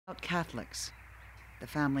Catholics. The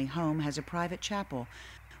family home has a private chapel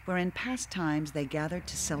where in past times they gathered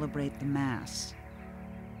to celebrate the Mass.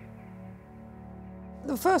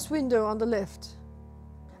 The first window on the left,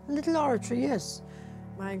 a little oratory, yes.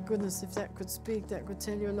 My goodness, if that could speak, that could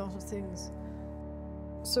tell you a lot of things.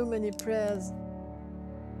 So many prayers.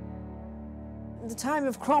 In the time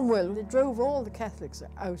of Cromwell, they drove all the Catholics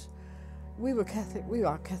out. We were Catholic, we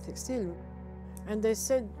are Catholic still. And they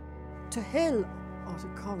said, to hell or to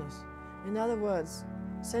Connaught. In other words,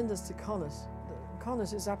 send us to Connaught.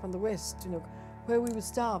 Connaught is up on the west, you know, where we would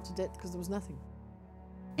starve to death because there was nothing.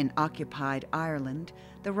 In occupied Ireland,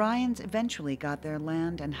 the Ryans eventually got their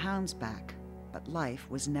land and hounds back, but life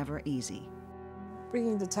was never easy.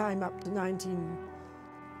 Bringing the time up to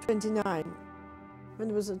 1929, when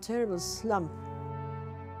there was a terrible slump,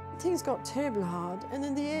 things got terribly hard, and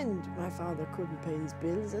in the end, my father couldn't pay his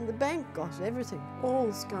bills, and the bank got everything. All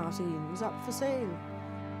Skarteen was up for sale.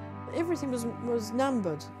 Everything was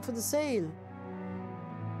numbered for the sale.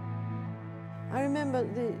 I remember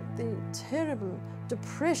the terrible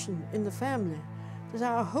depression in the family, that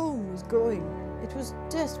our home was going. It was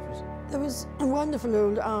desperate. There was a wonderful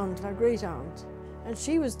old aunt, our great aunt, and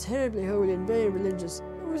she was terribly holy and very religious.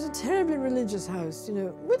 It was a terribly religious house, you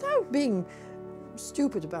know, without being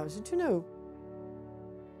stupid about it, you know.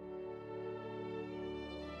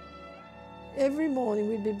 Every morning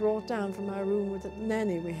we'd be brought down from our room with a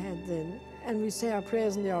nanny we had then, and we'd say our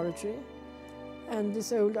prayers in the oratory. And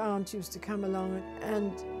this old aunt used to come along,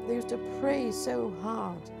 and they used to pray so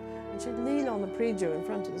hard. And she'd kneel on the prie-dieu in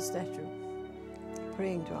front of the statue,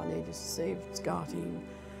 praying to Our Lady to save Skarteen.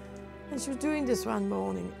 And she was doing this one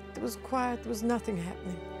morning. It was quiet, there was nothing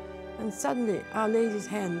happening. And suddenly Our Lady's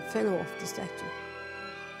hand fell off the statue.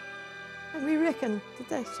 And we reckon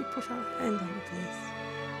that she put her hand on the place.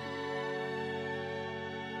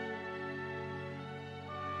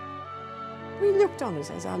 We looked on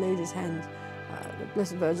it as Our Lady's hand, the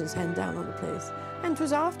Blessed Virgin's hand down on the place. And it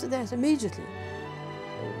was after that, immediately,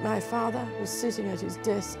 my father was sitting at his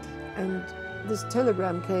desk and this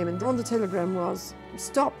telegram came, and on the telegram was,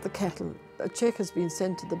 stop the kettle, a cheque has been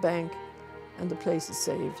sent to the bank and the place is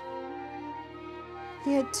saved.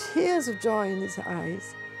 He had tears of joy in his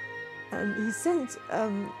eyes, and he sent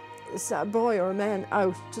a boy or a man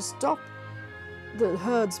out to stop the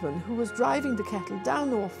herdsman who was driving the cattle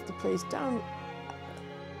down off the place, down.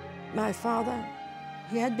 My father,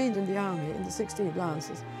 he had been in the army in the 16th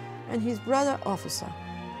Lancers, and his brother officer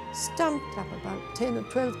stumped up about 10 or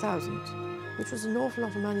 12,000, which was an awful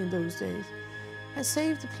lot of money in those days, and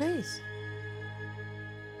saved the place.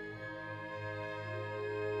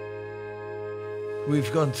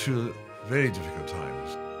 We've gone through very difficult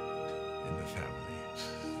times in the family.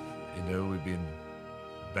 You know, we've been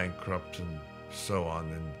bankrupt and so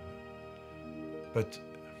on, but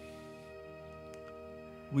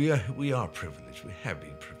we are privileged. We have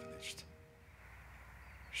been privileged.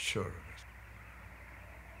 Sure of it.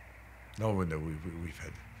 No, we've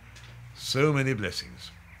had so many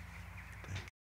blessings.